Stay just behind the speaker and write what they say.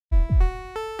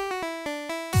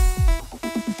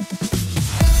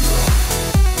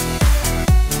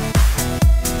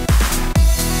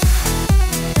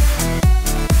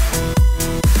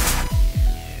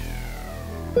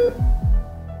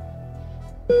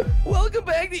Welcome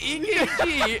back to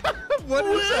EKG. What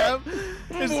is that?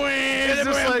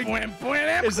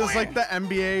 Is this like the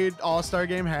NBA All-Star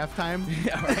Game halftime?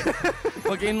 Yeah, right.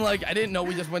 Fucking like I didn't know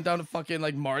we just went down to fucking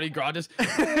like Mardi Gras. Just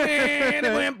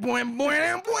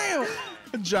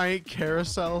A giant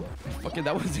carousel. fucking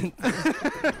that wasn't. What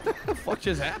the fuck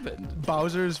just happened?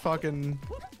 Bowser's fucking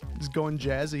is going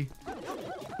jazzy.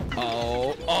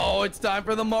 Oh, it's time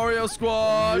for the Mario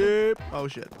squad. Yep. Oh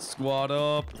shit. Squad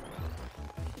up.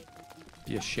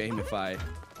 Be a shame if I.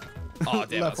 Oh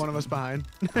damn. Left one of us behind.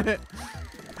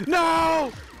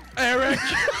 No, Eric.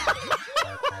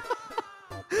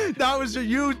 That was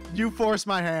you. You forced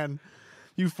my hand.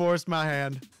 You forced my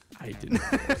hand. I didn't.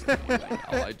 Force anything.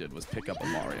 All I did was pick up a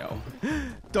Mario.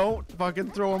 Don't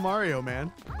fucking throw a Mario,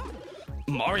 man.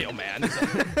 Mario man.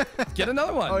 Get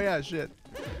another one. Oh yeah, shit.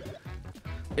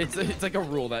 It's like a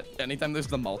rule that anytime there's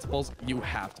the multiples, you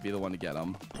have to be the one to get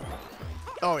them.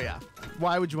 Oh yeah.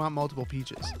 Why would you want multiple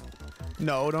Peaches?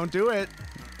 No, don't do it.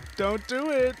 Don't do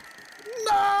it.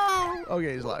 No.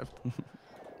 Okay, he's alive.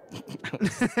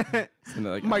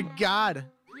 Like, My God.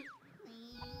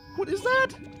 What is that?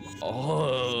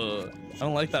 oh, I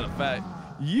don't like that effect.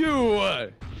 You.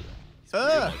 He's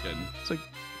weird looking. It's like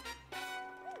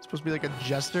it's supposed to be like a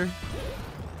jester.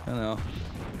 I don't know.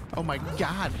 Oh my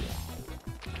God.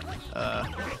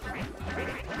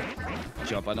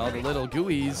 Jump on all the little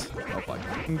gooeys. Oh fuck.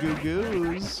 Goo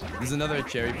goos. There's another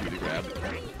cherry for you to grab.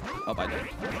 Oh, I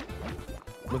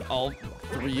did. With all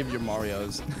 3 of your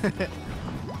Marios.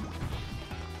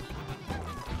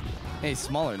 Hey,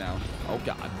 smaller now. Oh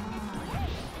god.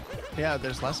 Yeah,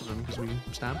 there's less of them because we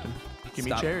stomped him. Give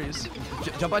me Stop. cherries.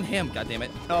 Jump on him, goddammit.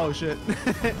 Oh shit.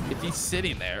 If he's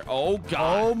sitting there. Oh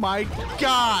god. Oh my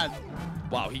God.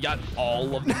 Wow, he got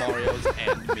all of the Marios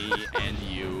and me and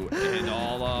you and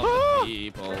all of the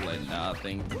people and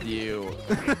nothing to do.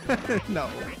 No.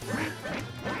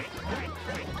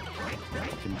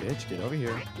 Fucking bitch, get over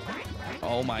here.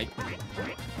 Oh my.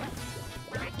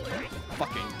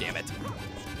 Fucking damn it.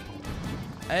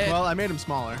 Hey. Well, I made him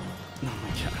smaller. Oh my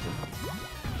god.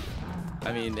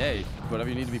 I mean, hey, whatever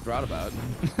you need to be proud about.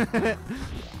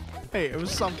 Hey, it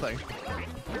was something.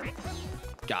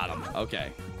 Got him.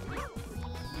 Okay.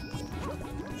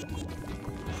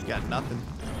 Got nothing.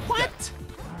 What?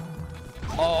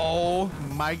 Oh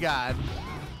My God.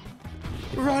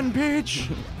 Run, Peach.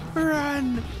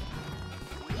 Run.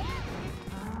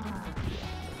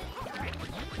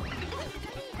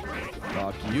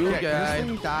 fuck you, Yeah, can guy. this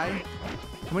thing die?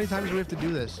 How many times do we have to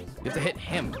do this? You have to hit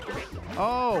him.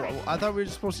 Oh, I thought we were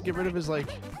just supposed to get rid of his, like...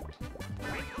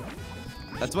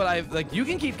 That's what I like. You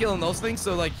can keep killing those things,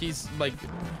 so like he's like,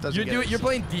 Doesn't get you're us.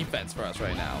 playing defense for us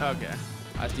right now. Okay.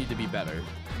 I just need to be better.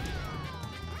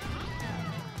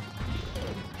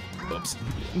 Oops.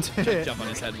 Jump on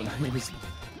his head when I was.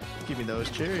 Give me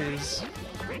those cherries.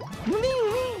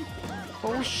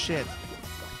 Oh, shit.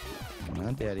 Come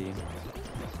on, daddy.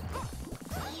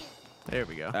 There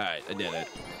we go. All right, I did it.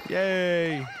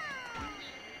 Yay.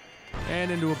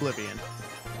 And into oblivion.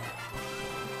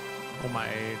 Oh, my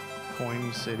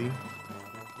coin city.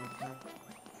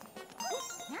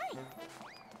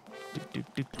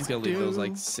 Just gonna leave those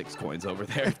like 6 coins over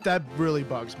there. That really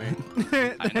bugs me.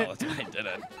 I know, that's why I did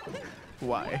it.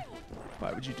 Why?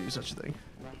 Why would you do such a thing?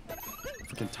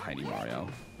 Freaking tiny Mario.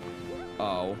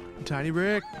 Oh. Tiny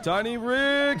Rick. Tiny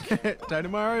Rick! Tiny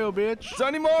Mario, bitch.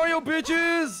 Tiny Mario,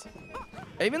 bitches!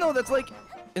 Even though that's like,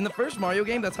 in the first Mario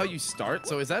game, that's how you start.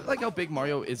 So is that like how big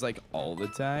Mario is like all the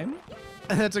time?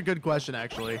 That's a good question,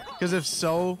 actually. Because if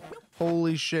so,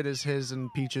 holy shit, is his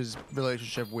and Peach's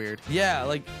relationship weird. Yeah,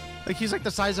 like He's like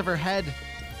the size of her head.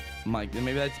 Mike,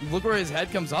 maybe that's, look where his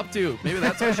head comes up to. Maybe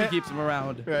that's why she keeps him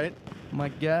around. Right? Oh my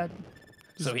god.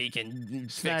 So he can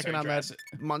fix her Snacking on that dress.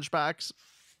 Munchbox.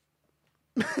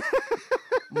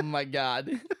 Oh my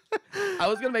god. I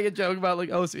was gonna make a joke about like,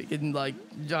 oh, so he can like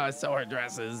sew her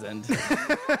dresses, and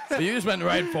but you just went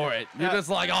right for it. You're just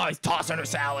like, oh, he's tossing her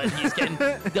salad. He's getting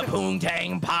the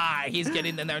poontang pie. He's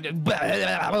getting in there.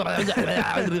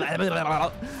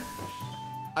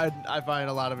 I find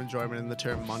a lot of enjoyment in the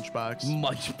term Munchbox.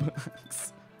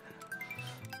 Munchbox.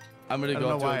 I'm gonna I go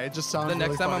don't up know to why. her. It just sounds The next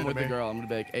really time funny I'm with to the me. girl, I'm gonna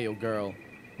be like, hey, yo, girl,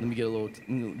 let me get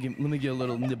a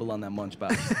little nibble on that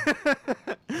Munchbox.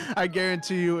 I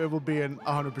guarantee you it will be an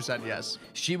 100% yes.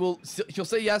 She'll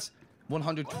say yes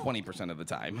 120% of the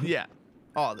time. Yeah.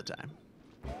 All the time.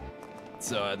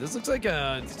 So this looks like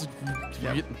this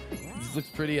looks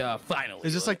pretty final.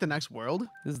 Is this like the next world?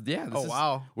 This Oh,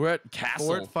 wow. We're at Castle.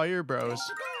 Fort Fire Bros.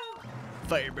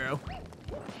 Fire Bro.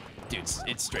 Dude,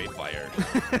 it's straight fire.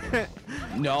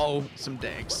 No. Some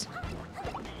danks.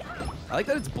 I like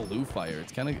that it's blue fire.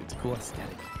 It's a cool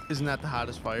aesthetic. Isn't that the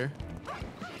hottest fire?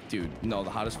 Dude, no, the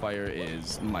hottest fire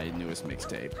is my newest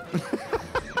mixtape.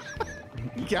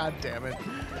 God damn it.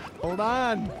 Hold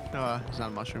on. No, it's not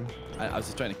a mushroom. I was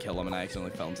just trying to kill him and I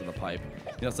accidentally fell into the pipe.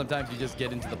 You know, sometimes you just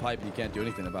get into the pipe and you can't do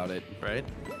anything about it. Right?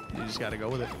 You just gotta go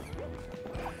with it.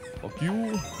 Fuck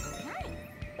you.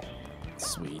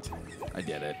 Sweet. I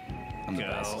did it. I'm the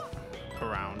best.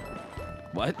 Around.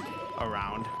 What?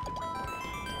 Around.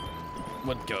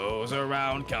 What goes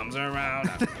around comes around.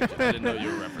 I didn't know you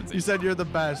were referencing. You said you're the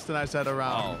best, and I said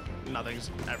around. Oh. Nothing's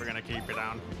ever gonna keep you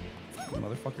down.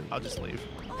 Motherfucker. I'll just leave.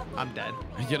 I'm dead.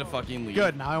 You're gonna fucking leave.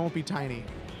 Good, now I won't be tiny.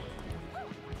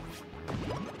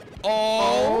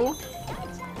 Oh!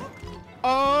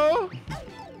 Oh!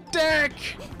 Dick!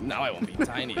 Now I won't be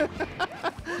tiny.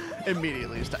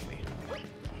 Immediately he's tiny.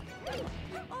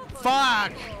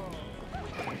 Fuck!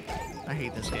 I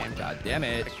hate this game. God damn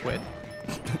it. I quit.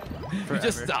 You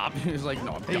just stopped. He was like,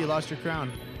 no, I'm Hey, you done. lost your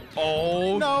crown.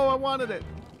 Oh! No, I wanted it.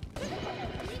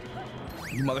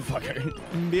 You motherfucker.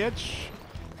 Bitch.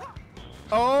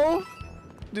 Oh!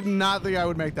 Did not think I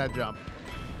would make that jump.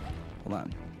 Hold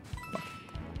on. Fuck.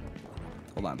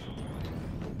 Hold on.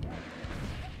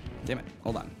 Damn it.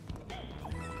 Hold on.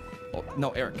 Oh, no,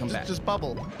 Eric, come back. Just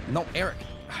bubble. No, Eric.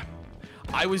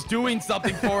 I was doing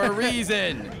something for a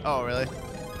reason. Oh, really?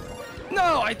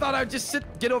 No, I thought I'd just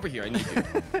get over here. I need you.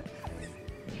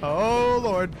 Oh,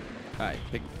 Lord. All right,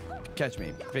 catch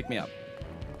me. Pick me up.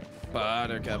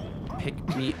 Buttercup,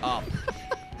 pick me up.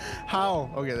 How?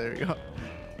 Okay, there we go.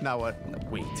 Now what? No,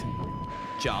 wait.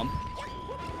 Jump.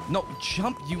 No,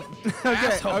 jump, you Okay,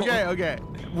 asshole. okay.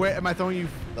 Wait, am I throwing you?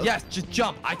 Yes, just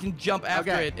jump. I can jump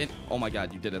after Okay. it. And, oh my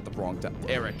God, you did it at the wrong time.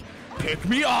 Eric, pick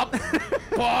me up.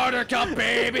 Buttercup,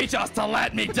 baby, just to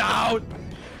let me down.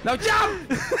 Now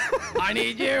jump. I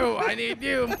need you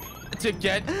to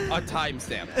get a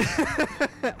timestamp.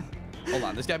 Hold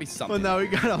on, there's gotta be something. Well, now we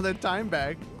got all that time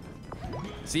back.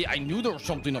 See, I knew there was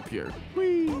something up here.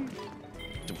 Whee!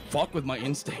 To fuck with my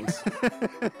instincts.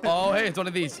 Oh, hey, it's one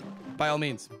of these. By all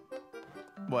means.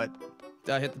 What?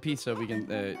 Hit the piece so we can,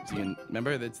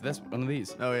 remember, it's this, one of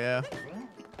these. Oh, yeah.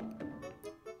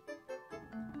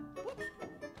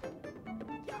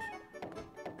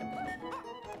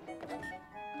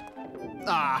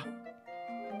 Ah!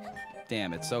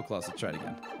 Damn, it's so close. Let's try it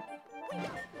again.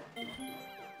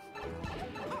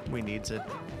 We needs it.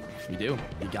 You do.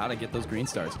 You gotta get those green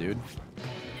stars, dude.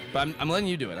 But I'm letting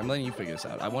you do it. I'm letting you figure this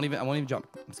out. I won't even jump.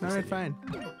 All right, fine.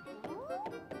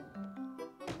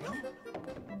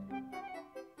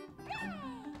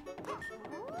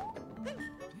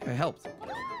 I helped.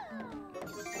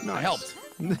 No, I helped.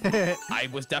 I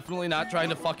was definitely not trying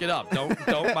to fuck it up.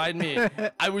 Don't mind me.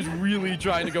 I was really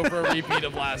trying to go for a repeat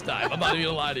of last time. I'm not even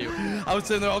gonna lie to you. I was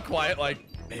sitting there all quiet, like,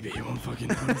 maybe you won't fucking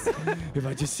notice if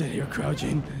I just sit here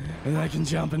crouching and then I can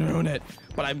jump and ruin it.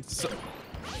 But I'm so.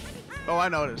 Oh, I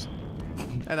noticed.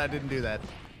 And I didn't do that.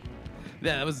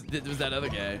 Yeah, it was that other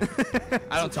guy.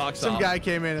 I don't talk soft. Some guy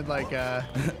came in and like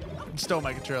stole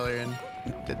my controller and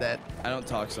did that. I don't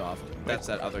talk soft. That's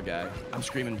that other guy. I'm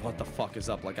screaming, what the fuck is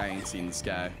up? Like I ain't seen this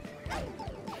guy.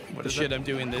 What The is shit it? I'm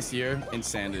doing this year,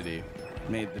 insanity.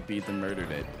 Made the beat, then murdered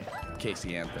it.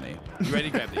 Casey Anthony. You ready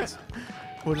to grab these?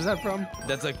 What is that from?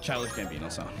 That's a Childish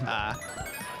Gambino song. Ah.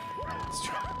 It's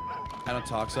true. I don't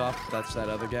talk soft. That's that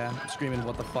other guy. I'm screaming,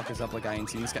 what the fuck is up? Like I ain't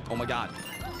seen this guy. Oh my God.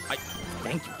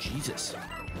 Thank you, Jesus.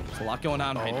 There's a lot going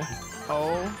on right now.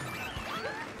 Oh.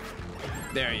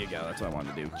 There you go. That's what I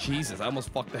wanted to do. Jesus, I almost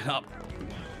fucked that up.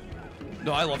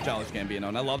 No, I love Childish Gambino,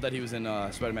 and I love that he was in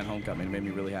Spider-Man: Homecoming. It made me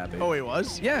really happy. Oh, he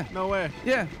was? Yeah. No way.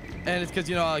 Yeah. And it's because,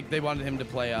 you know, like, they wanted him to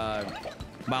play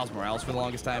Miles Morales for the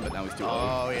longest time, but now he's too old.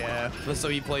 Oh, yeah. So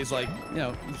he plays, like, you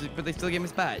know, but they still gave him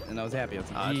his bat, and I was happy. I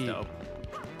was like, That's yeet. dope.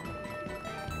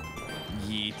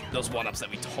 Yeet. Those one-ups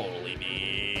that we totally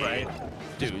need. Right.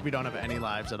 Dude. We don't have any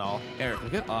lives at all. Eric,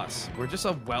 look at us. We're just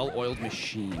a well-oiled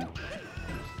machine.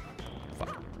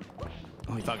 Fuck.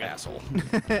 Oh, you fucking asshole.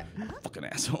 Fucking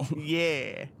asshole.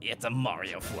 Yeah. It's a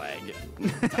Mario flag.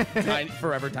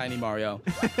 Forever Tiny Mario.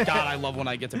 God, I love when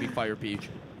I get to be Fire Peach.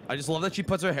 I just love that she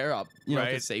puts her hair up, you know,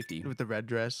 for safety. With the red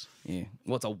dress. Yeah.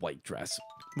 Well, it's a white dress.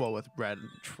 Well, with red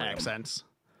accents.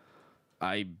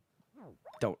 I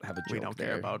don't have a joke We don't there.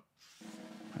 care about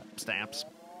stamps.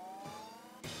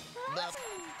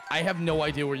 I have no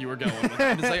idea where you were going with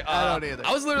that. It's like, I don't either.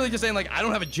 I was literally just saying, like, I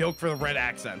don't have a joke for the red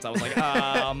accents. I was like,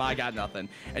 I got nothing.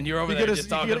 And you're over there just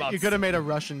talking about... You could have made a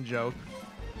Russian joke,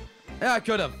 Yeah, I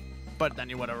could have. but then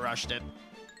you would have rushed it.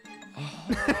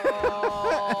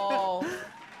 Oh.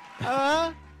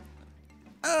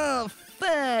 Oh,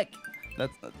 fuck.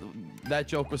 That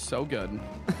joke was so good.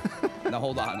 Now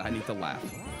hold on, I need to laugh.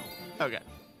 Okay.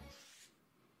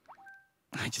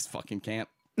 I just fucking can't.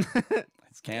 I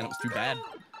just can't. It was too bad.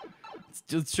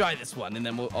 Let's try this one, and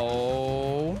then we'll.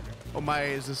 Oh. Oh my!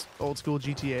 Is this old school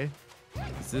GTA?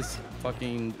 Is this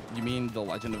fucking? You mean The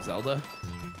Legend of Zelda?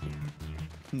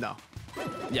 No.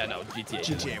 Yeah, no. GTA.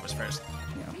 GTA was first.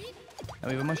 Yeah.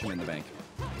 And we have a mushroom in the bank.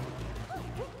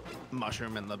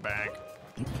 Mushroom in the bank.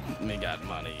 We got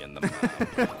money in the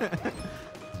bank.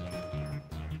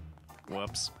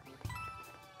 Whoops.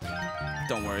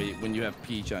 Don't worry, when you have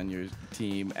Peach on your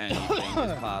team, anything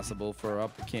is possible for a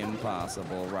Kim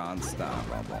Possible,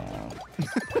 Ronstoppable.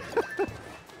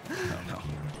 Oh no.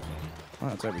 Oh,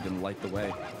 that's right, we didn't light the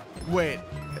way. Wait.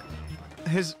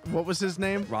 What was his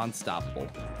name? Ronstoppable.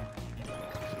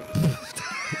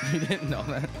 You didn't know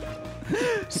that?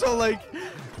 So like,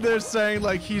 they're saying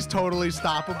like he's totally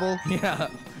stoppable. Yeah.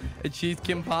 And she's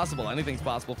Kim Possible. Anything's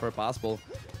possible for a Possible.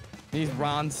 He's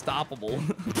Ronstoppable.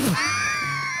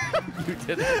 You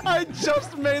didn't. I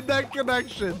just made that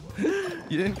connection.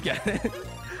 You didn't get it?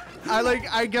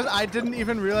 I guess I didn't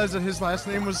even realize that his last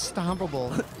name was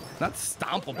Stompable. Not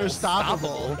Stompable. Or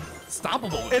Stoppable.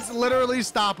 Stoppable. It's literally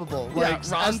stoppable. Yeah,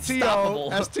 Like Ron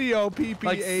Stoppable.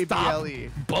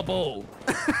 Stoppable. Bubble.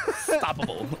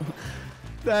 Stoppable.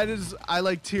 That is, I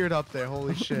like teared up there.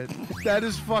 Holy shit. That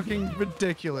is fucking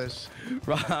ridiculous.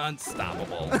 Ron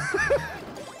Stoppable.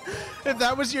 If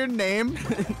that was your name,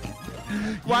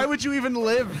 why would you even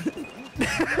live?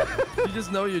 You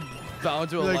just know you're bound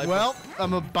to a Like, life. well,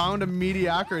 I'm a bound to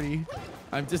mediocrity.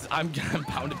 I'm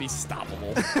bound to be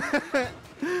stoppable.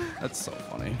 That's so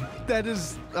funny. That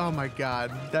is, oh my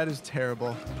god, that is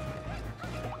terrible.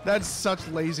 That's such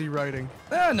lazy writing.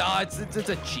 No, it's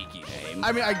a cheeky name.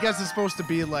 I mean, I guess it's supposed to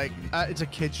be like, it's a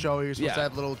kid's show. You're supposed to Yeah.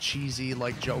 have little cheesy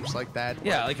like jokes like that.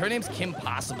 Yeah, like her name's Kim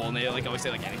Possible, and they like always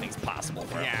say like anything's possible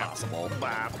for Yeah. Possible.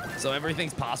 So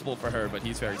everything's possible for her, but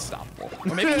he's very stoppable.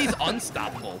 Or maybe he's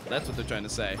unstoppable. That's what they're trying to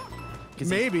say. 'Cause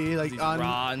Maybe like he's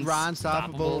Ron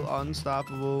stoppable,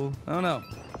 unstoppable. I don't know.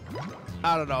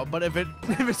 I don't know, but if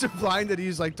it's implying that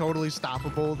he's like totally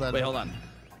stoppable, then Wait, hold on.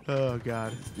 oh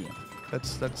god, Yeah.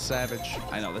 that's savage.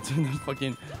 I know that's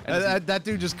fucking. That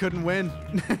dude just couldn't win.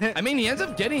 I mean, he ends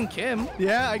up getting Kim.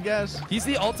 Yeah, I guess. He's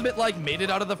the ultimate like made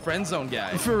it out of the friend zone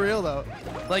guy. For real though.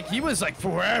 Like he was like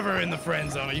forever in the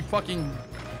friend zone. Are you fucking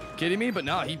kidding me? But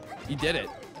no, he did it.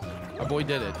 Our boy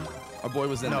did it. Our boy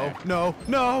was in there. No.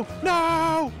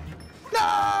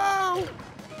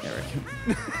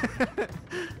 Eric.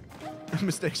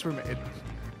 Mistakes were made.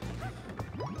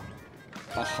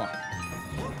 Uh-huh.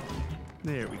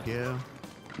 There we go.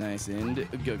 Nice and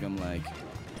Gugum-like.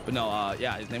 But no,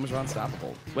 yeah, his name was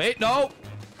Ronstoppable. Wait, no!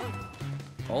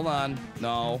 Hold on.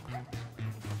 No.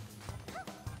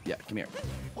 Yeah, come here.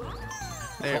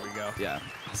 There we go. Yeah.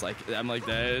 I'm like,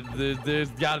 there's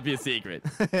gotta be a secret.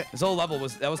 This whole level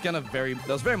was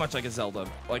very much like a Zelda,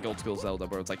 like old school Zelda,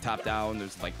 where it's like top down,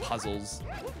 there's like puzzles.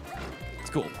 It's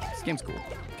cool. This game's cool.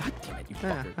 God damn it, you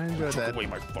Yeah, fucker. I enjoyed Took that. away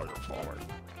my fire forward.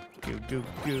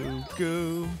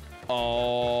 Goo.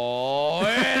 Oh,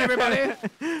 hey everybody!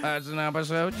 That's an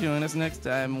episode. Join us next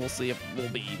time. We'll see if we'll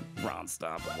be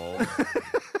Ronstoppable.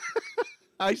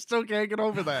 I still can't get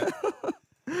over that.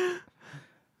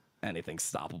 Anything's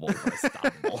stoppable.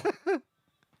 Stoppable.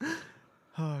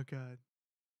 Oh god.